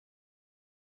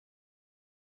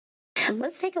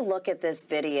Let's take a look at this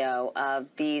video of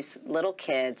these little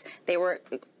kids. They were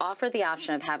offered the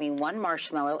option of having one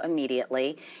marshmallow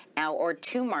immediately or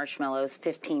 2 marshmallows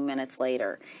 15 minutes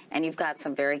later. And you've got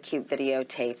some very cute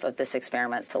videotape of this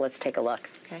experiment, so let's take a look.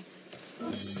 Okay.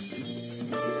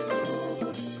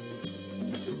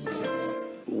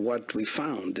 What we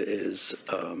found is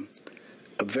a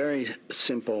very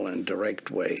simple and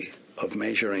direct way of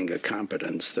measuring a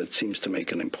competence that seems to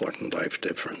make an important life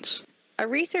difference. A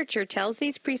researcher tells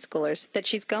these preschoolers that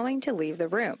she's going to leave the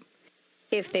room.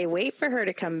 If they wait for her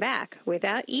to come back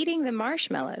without eating the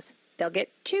marshmallows, they'll get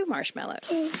 2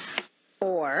 marshmallows.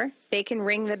 Or they can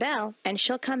ring the bell and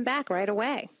she'll come back right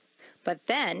away. But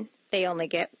then they only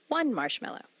get 1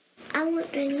 marshmallow. I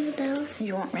won't ring the bell.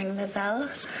 You won't ring the bell?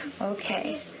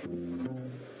 Okay.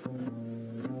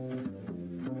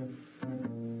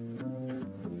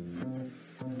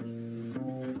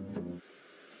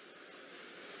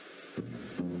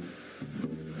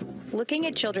 Looking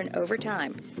at children over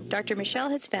time, Dr. Michelle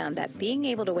has found that being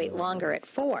able to wait longer at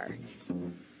 4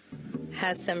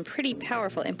 has some pretty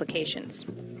powerful implications.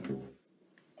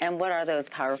 And what are those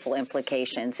powerful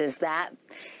implications? Is that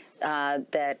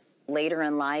that later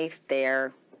in life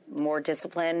they're more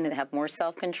disciplined and have more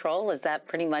self-control? Is that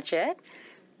pretty much it?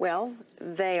 Well,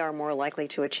 they are more likely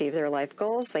to achieve their life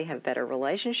goals. They have better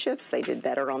relationships. They did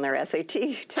better on their SAT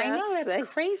tests. I know, that's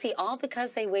crazy, all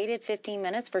because they waited 15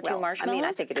 minutes for 2 marshmallows? I mean,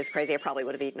 I think it is crazy. I probably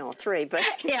would have eaten all 3, but...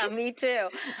 Yeah, me too.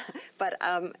 But,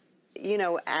 you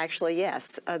know, actually,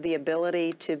 yes, the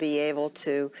ability to be able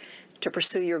to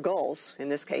pursue your goals, in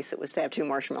this case it was to have 2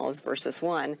 marshmallows versus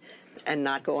 1, and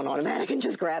not go on automatic and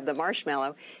just grab the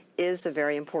marshmallow, is a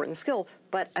very important skill.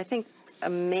 But I think a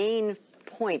main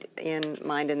point in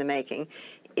Mind in the Making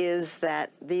is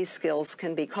that these skills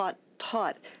can be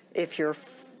taught if you're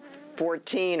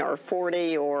 14 or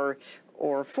 40 or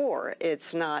 4.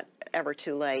 It's not ever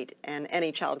too late, and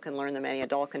any child can learn them, any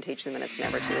adult can teach them, and it's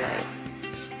never too late.